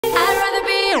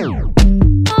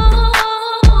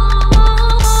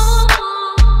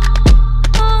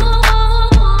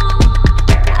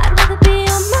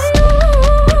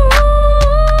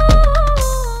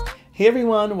Hey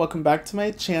everyone, welcome back to my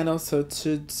channel. So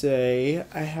today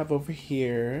I have over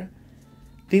here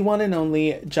the one and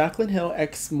only JACLYN Hill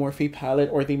X Morphe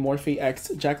palette, or the Morphe X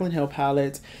JACLYN Hill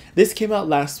palette. This came out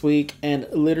last week and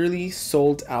literally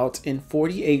sold out in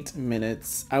 48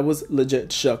 minutes. I was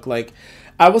legit shook. Like,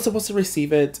 I was supposed to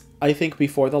receive it, I think,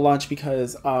 before the launch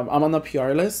because I'm on the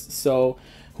PR list. So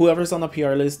whoever's on the PR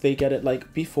list, they get it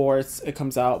like before it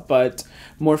comes out. But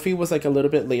Morphe was like a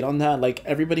little bit late on that. Like,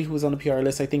 everybody who was on the PR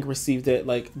list, I think, received it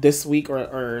like this week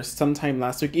or sometime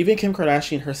last week. Even Kim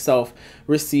Kardashian herself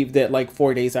received it like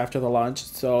 4 days after the launch.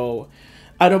 So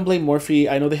I don't blame Morphe.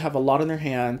 I know they have a lot on their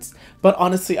hands. But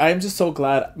honestly, I am just so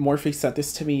glad Morphe sent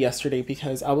this to me yesterday,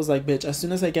 because I was like, bitch, as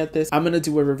soon as I get this, I'm going to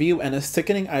do a review and a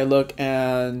sickening eye look.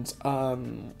 And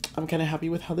I'm kind of happy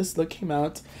with how this look came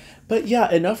out. But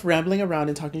yeah, enough rambling around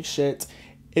and talking shit.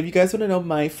 If you guys want to know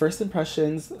my first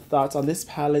impressions, thoughts on this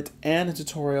palette, and a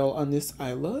tutorial on this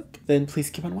eye look, then please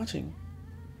keep on watching.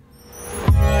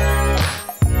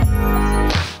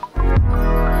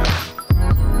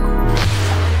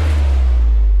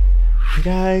 Hey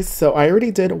guys, so I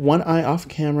already did one eye off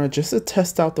camera just to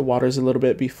test out the waters a little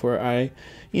bit before I,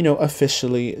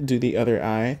 officially do the other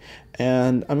eye.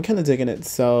 And I'm kind of digging it,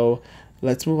 so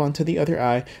let's move on to the other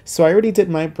eye. So I already did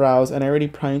my brows and I already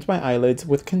primed my eyelids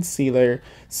with concealer.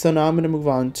 So now I'm going to move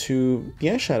on to the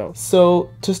eyeshadow. So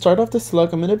to start off this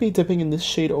look, I'm going to be dipping in this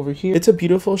shade over here. It's a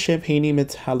beautiful champagne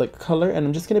metallic color, and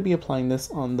I'm just going to be applying this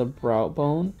on the brow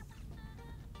bone.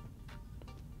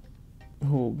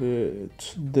 Oh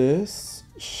bitch, this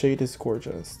shade is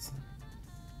gorgeous.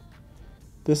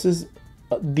 This is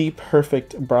the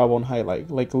perfect brow bone highlight.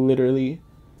 Like, literally,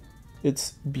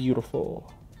 it's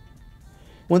beautiful.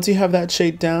 Once you have that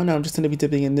shade down, now I'm just going to be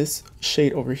dipping in this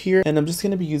shade over here, and I'm just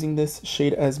going to be using this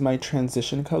shade as my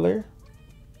transition color.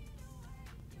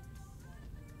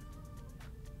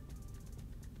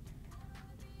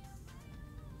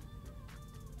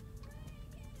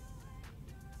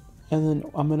 And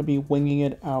then I'm going to be winging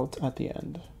it out at the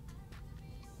end.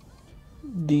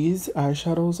 These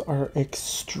eyeshadows are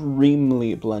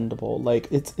extremely blendable. Like,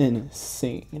 it's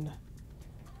insane.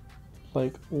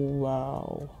 Like,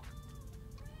 wow.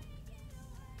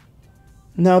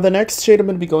 Now the next shade I'm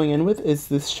going to be going in with is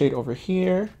this shade over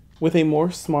here. With a more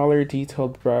smaller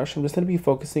detailed brush, I'm just going to be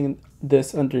focusing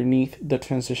this underneath the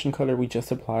transition color we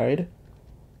just applied.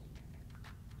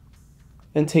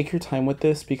 And take your time with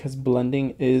this because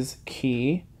blending is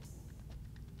key.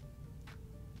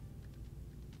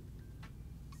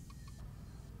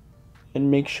 And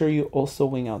make sure you also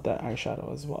wing out that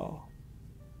eyeshadow as well.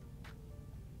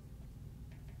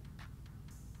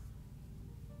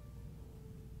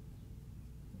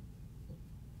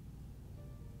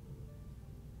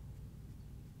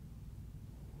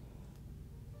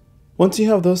 Once you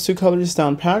have those two colors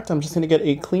down packed, I'm just going to get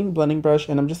a clean blending brush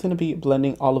and I'm just going to be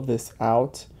blending all of this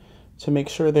out to make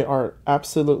sure there are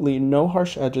absolutely no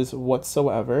harsh edges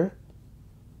whatsoever.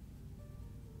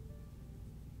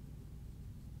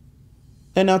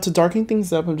 And now to darken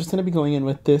things up, I'm just going to be going in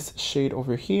with this shade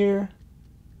over here.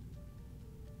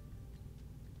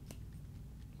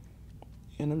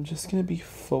 And I'm just going to be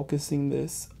focusing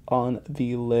this on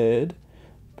the lid,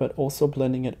 but also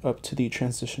blending it up to the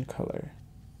transition color.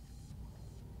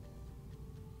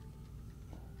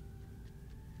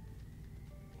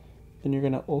 Then you're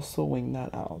going to also wing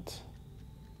that out.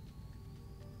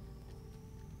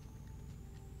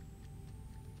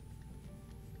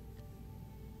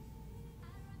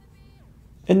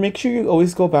 And make sure you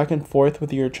always go back and forth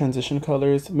with your transition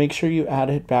colors. Make sure you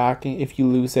add it back if you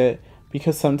lose it,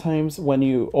 because sometimes when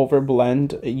you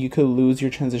overblend, you could lose your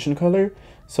transition color.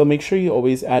 So make sure you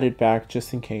always add it back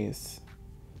just in case.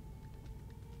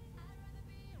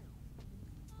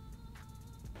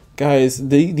 Guys,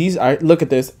 look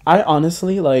at this. I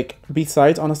honestly, like,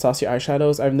 besides Anastasia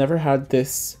eyeshadows, I've never had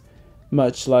this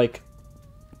much, like,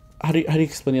 how do you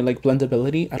explain it? Like,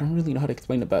 blendability? I don't really know how to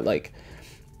explain it, but like,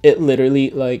 it literally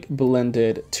like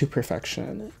blended to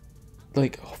perfection.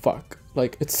 Like, oh, fuck.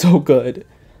 Like, it's so good.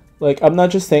 Like, I'm not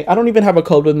just saying, I don't even have a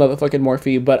code with motherfucking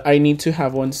Morphe, but I need to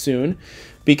have one soon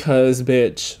because,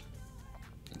 bitch,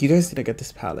 you guys need to get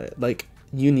this palette. Like,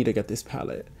 you need to get this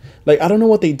palette. Like, I don't know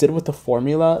what they did with the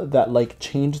formula that like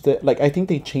changed it. Like, I think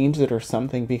they changed it or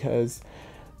something, because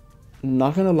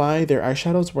not gonna lie, their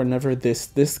eyeshadows were never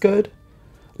this good.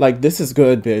 Like, this is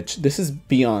good, bitch. This is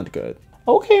beyond good.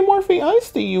 Okay, Morphe, I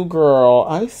see you, girl.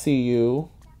 I see you.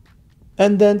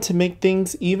 And then to make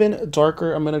things even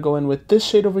darker, I'm gonna go in with this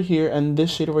shade over here and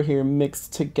this shade over here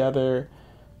mixed together.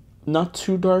 Not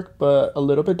too dark, but a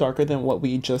little bit darker than what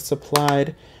we just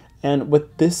applied. And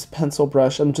with this pencil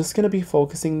brush, I'm just going to be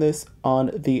focusing this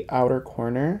on the outer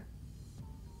corner.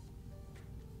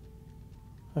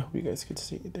 I hope you guys could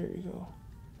see. There you go.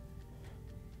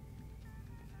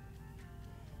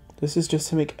 This is just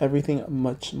to make everything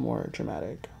much more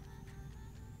dramatic.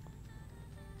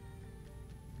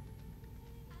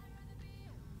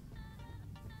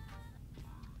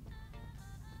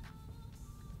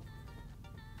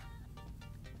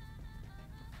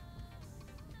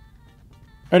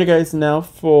 Alrighty guys, now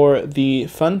for the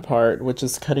fun part, which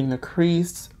is cutting the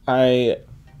crease. I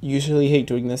usually hate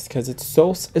doing this because it's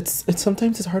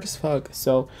sometimes it's hard as fuck.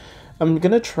 So I'm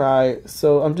gonna try.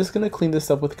 So I'm just gonna clean this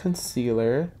up with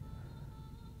concealer.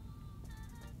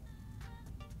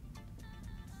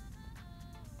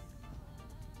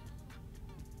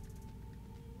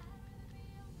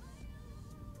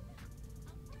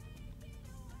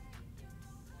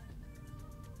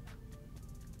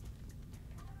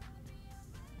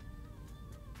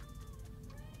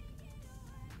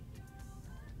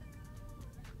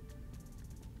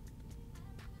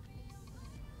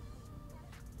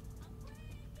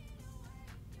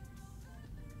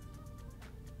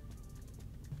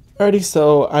 Alrighty,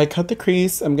 so I cut the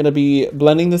crease. I'm gonna be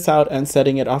blending this out and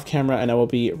setting it off camera, and I will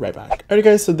be right back. Alrighty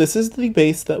guys, so this is the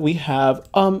base that we have.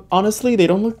 Honestly, they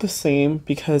don't look the same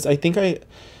because I think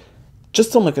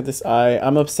just don't look at this eye.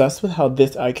 I'm obsessed with how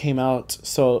this eye came out.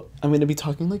 So I'm gonna be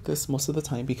talking like this most of the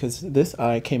time because this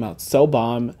eye came out so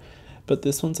bomb, but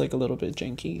this one's like a little bit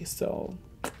janky, so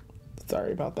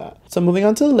sorry about that. So moving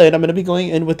on to the lid, I'm going to be going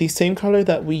in with the same color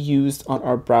that we used on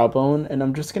our brow bone, and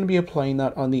I'm just going to be applying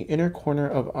that on the inner corner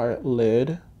of our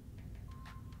lid.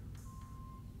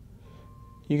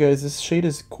 You guys, this shade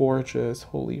is gorgeous.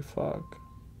 Holy fuck.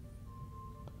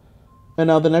 And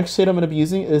now the next shade I'm going to be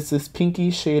using is this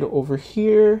pinky shade over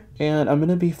here, and I'm going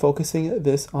to be focusing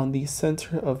this on the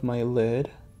center of my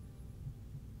lid.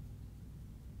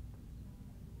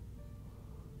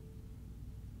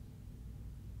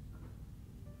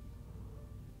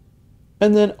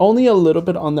 And then only a little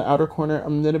bit on the outer corner.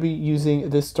 I'm going to be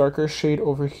using this darker shade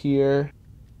over here.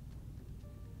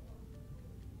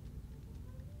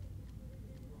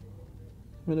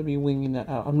 I'm going to be winging that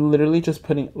out. I'm literally just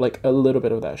putting like a little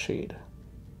bit of that shade.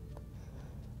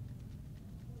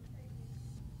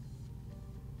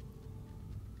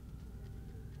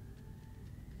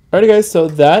 Alright guys, so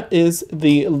that is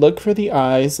the look for the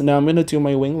eyes. Now I'm going to do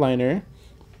my wing liner.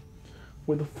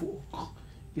 Where the fuck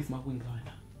is my wing liner?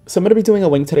 So I'm going to be doing a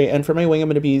wing today, and for my wing I'm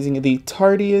going to be using the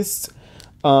Tarteist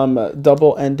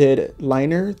double-ended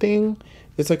liner thing.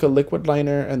 It's like a liquid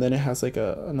liner, and then it has like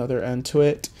another end to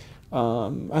it.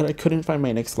 And I couldn't find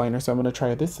my next liner, so I'm going to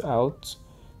try this out.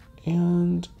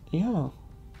 And yeah.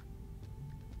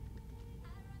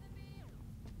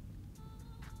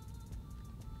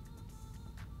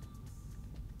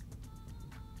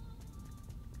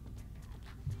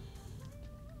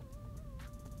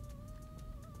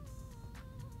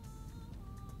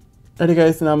 Alrighty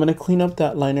guys, now I'm going to clean up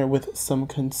that liner with some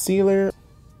concealer.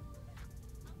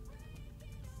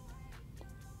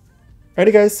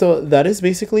 Alrighty guys, so that is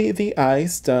basically the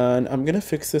eyes done. I'm going to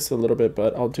fix this a little bit,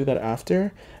 but I'll do that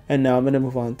after. And now I'm going to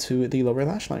move on to the lower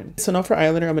lash line. So now for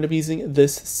eyeliner, I'm going to be using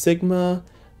this Sigma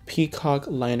Peacock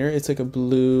liner. It's like a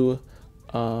blue,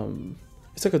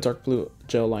 it's like a dark blue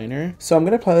gel liner. So I'm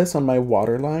going to apply this on my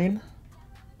waterline.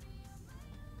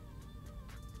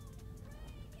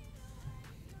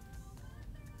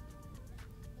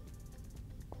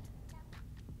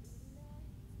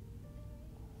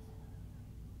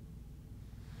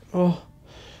 Oh,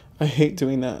 I hate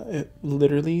doing that. It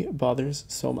literally bothers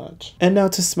so much. And now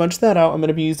to smudge that out, I'm going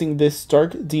to be using this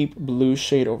dark deep blue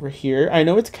shade over here. I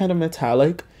know it's kind of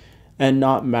metallic and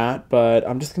not matte, but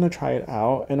I'm just going to try it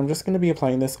out. And I'm just going to be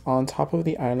applying this on top of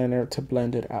the eyeliner to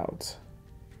blend it out.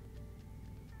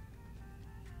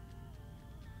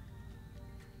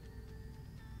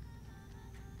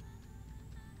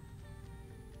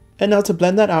 And now to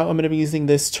blend that out, I'm going to be using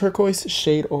this turquoise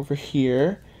shade over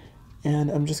here.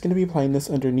 And I'm just going to be applying this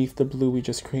underneath the blue we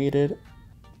just created.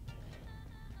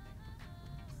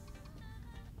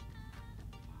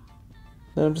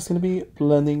 Then I'm just going to be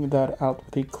blending that out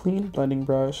with a clean blending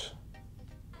brush.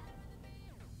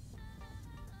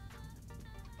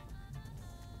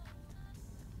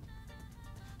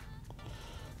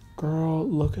 Girl,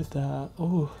 look at that.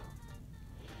 Oh,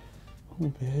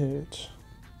 bitch.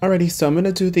 Alrighty, so I'm going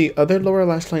to do the other lower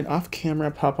lash line off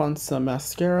camera, pop on some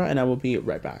mascara, and I will be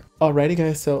right back. Alrighty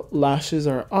guys, so lashes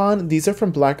are on. These are from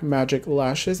Black Magic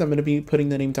Lashes. I'm going to be putting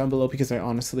the name down below because I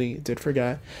honestly did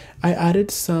forget. I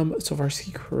added some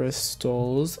Swarovski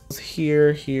crystals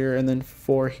here, here, and then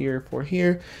four here, four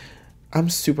here.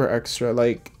 I'm super extra,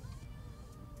 like,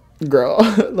 girl.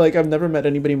 Like, I've never met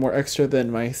anybody more extra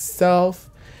than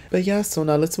myself. But yeah, so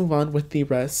now let's move on with the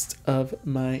rest of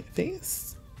my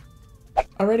face.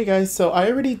 Alrighty guys, so I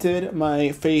already did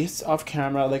my face off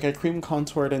camera. Like I cream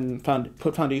contoured and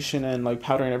put foundation and like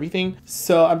powder and everything.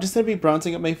 So I'm just going to be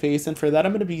bronzing up my face, and for that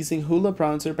I'm going to be using Hoola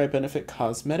Bronzer by Benefit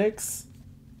Cosmetics.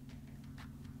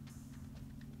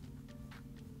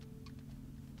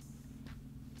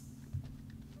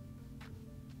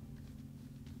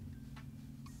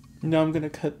 Now I'm going to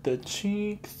cut the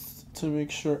cheeks to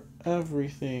make sure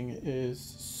everything is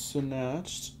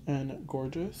snatched and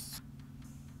gorgeous.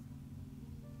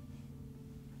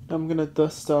 I'm going to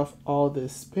dust off all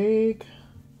this bake.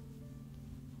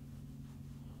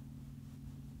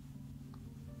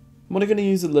 I'm only going to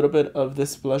use a little bit of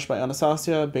this blush by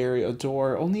Anastasia, Berry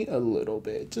Adore, only a little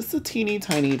bit, just a teeny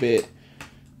tiny bit,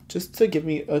 just to give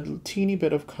me a teeny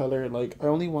bit of color. Like I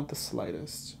only want the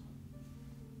slightest.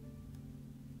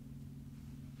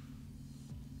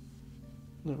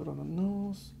 A little bit on the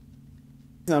nose.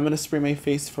 Now I'm going to spray my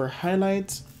face for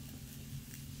highlight.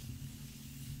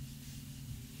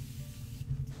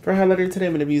 For highlighter today,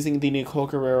 I'm going to be using the Nicole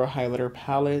Guerrero highlighter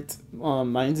palette.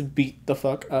 Mine's beat the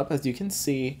fuck up, as you can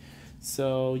see.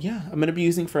 So yeah, I'm going to be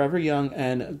using Forever Young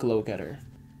and Glow Getter.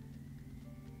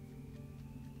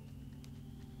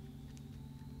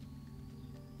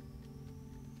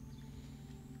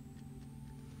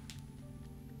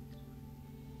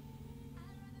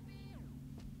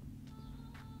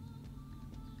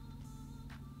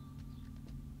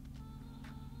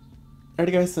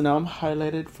 Alrighty guys, so now I'm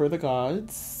highlighted for the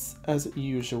gods as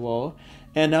usual,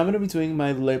 and now I'm going to be doing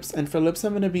my lips, and for lips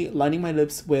I'm going to be lining my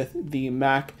lips with the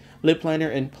MAC lip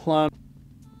liner in Plum.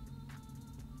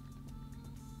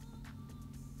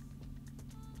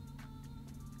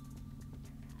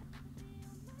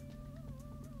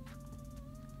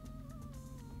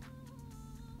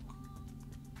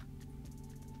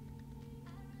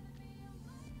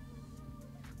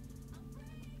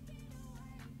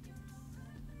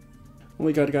 Oh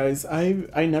my god, guys,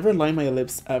 I never line my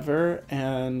lips ever,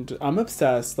 and I'm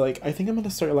obsessed. Like, I think I'm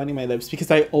gonna start lining my lips because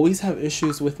I always have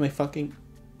issues with my fucking...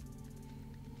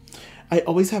 I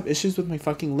always have issues with my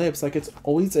fucking lips. Like, it's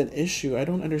always an issue. I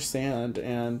don't understand,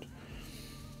 and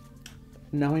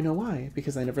now I know why,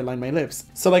 because I never line my lips.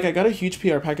 So, like, I got a huge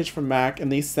PR package from MAC,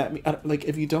 and they sent me... like,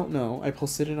 if you don't know, I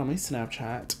posted it on my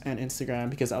Snapchat and Instagram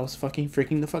because I was fucking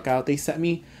freaking the fuck out. They sent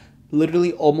me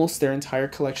literally almost their entire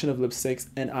collection of lipsticks,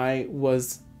 and I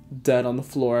was dead on the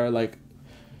floor, like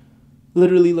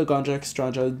literally Laganja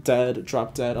Extranja dead,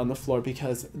 drop dead on the floor,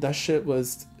 because that shit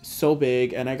was so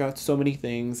big, and I got so many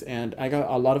things, and I got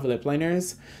a lot of lip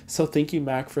liners. So thank you,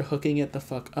 MAC, for hooking it the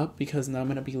fuck up, because now I'm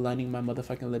gonna be lining my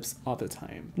motherfucking lips all the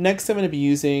time. Next I'm gonna be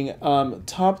using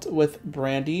Topped with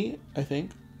Brandy, I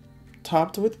think.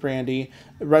 Topped with Brandy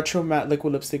Retro Matte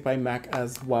Liquid Lipstick by MAC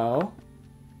as well.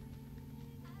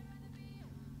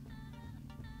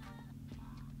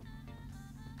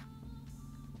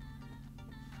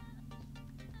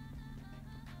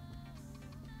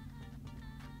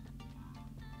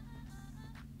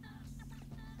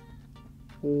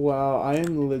 Wow, I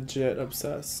am legit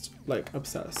obsessed. Like,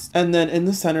 obsessed. And then in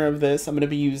the center of this, I'm going to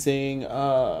be using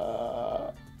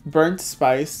Burnt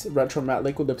Spice Retro Matte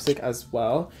Liquid Lipstick as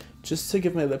well, just to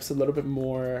give my lips a little bit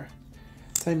more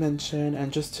dimension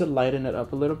and just to lighten it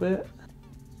up a little bit.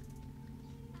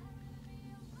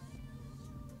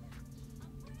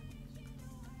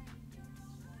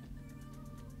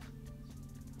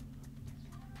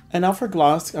 And now for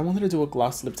gloss, I wanted to do a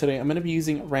gloss lip today. I'm going to be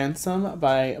using Ransom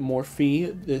by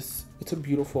Morphe. It's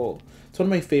one of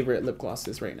my favorite lip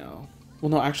glosses right now.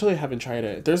 Well, no, actually I haven't tried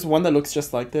it. There's one that looks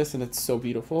just like this and it's so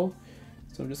beautiful.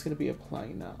 So I'm just going to be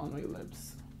applying that on my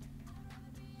lips.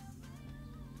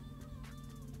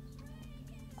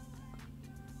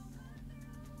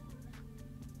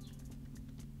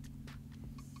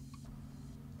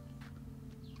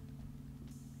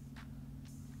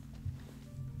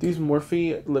 These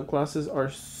Morphe lip glosses are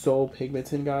so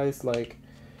pigmented, guys. Like,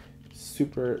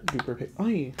 super duper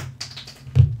pigmented.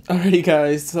 Alrighty,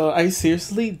 guys. So I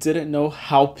seriously didn't know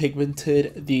how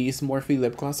pigmented these Morphe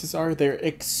lip glosses are. They're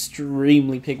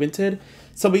extremely pigmented.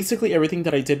 So basically everything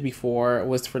that I did before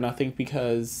was for nothing,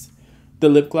 because the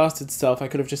lip gloss itself, I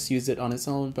could have just used it on its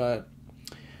own. But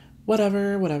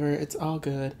whatever. It's all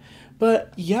good.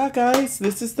 But yeah, guys,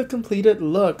 this is the completed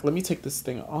look. Let me take this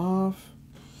thing off.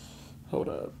 Hold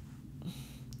up.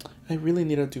 I really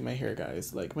need to do my hair,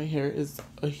 guys. Like, my hair is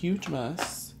a huge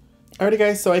mess. Alrighty,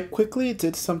 guys, so I quickly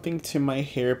did something to my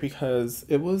hair because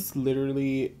it was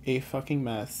literally a fucking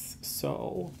mess.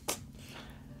 So,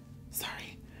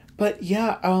 sorry. But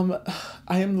yeah,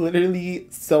 I am literally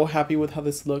so happy with how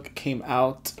this look came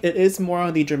out. It is more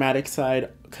on the dramatic side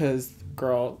because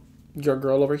girl, your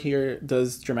girl over here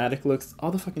does dramatic looks all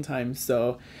the fucking time.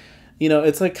 So, you know,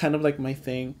 it's like kind of like my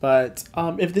thing. But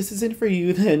if this isn't for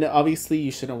you, then obviously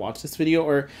you shouldn't watch this video.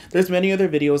 Or there's many other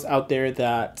videos out there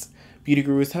that beauty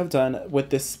gurus have done with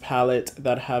this palette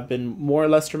that have been more or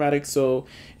less dramatic. So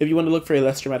if you want to look for a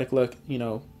less dramatic look, you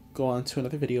know, go on to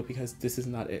another video because this is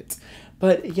not it.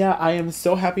 But yeah, I am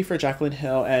so happy for JACLYN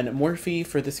Hill and Morphe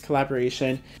for this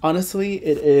collaboration. Honestly,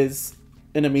 it is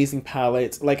an amazing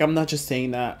palette. Like, I'm not just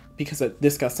saying that because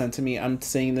this got sent to me. I'm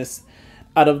saying this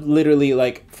out of literally,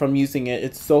 like, from using it.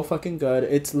 It's so fucking good.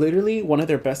 It's literally one of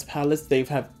their best palettes they've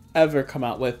have ever come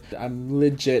out with. I'm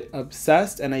legit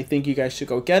obsessed, and I think you guys should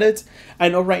go get it. I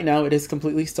know right now it is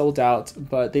completely sold out,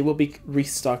 but they will be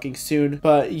restocking soon.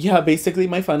 But yeah, basically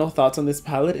my final thoughts on this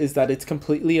palette is that it's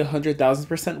completely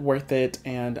 100,000% worth it,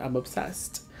 and I'm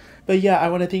obsessed. But yeah, I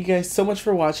want to thank you guys so much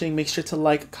for watching. Make sure to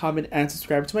like, comment, and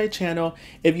subscribe to my channel.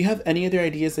 If you have any other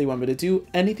ideas that you want me to do,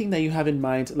 anything that you have in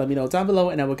mind, let me know down below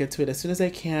and I will get to it as soon as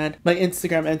I can. My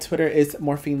Instagram and Twitter is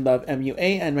MorphineLove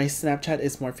MUA, and my Snapchat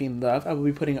is MorphineLove. I will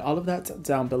be putting all of that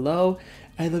down below.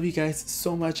 I love you guys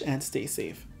so much and stay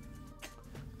safe.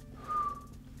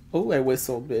 Oh, I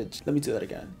whistled, bitch. Let me do that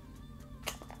again.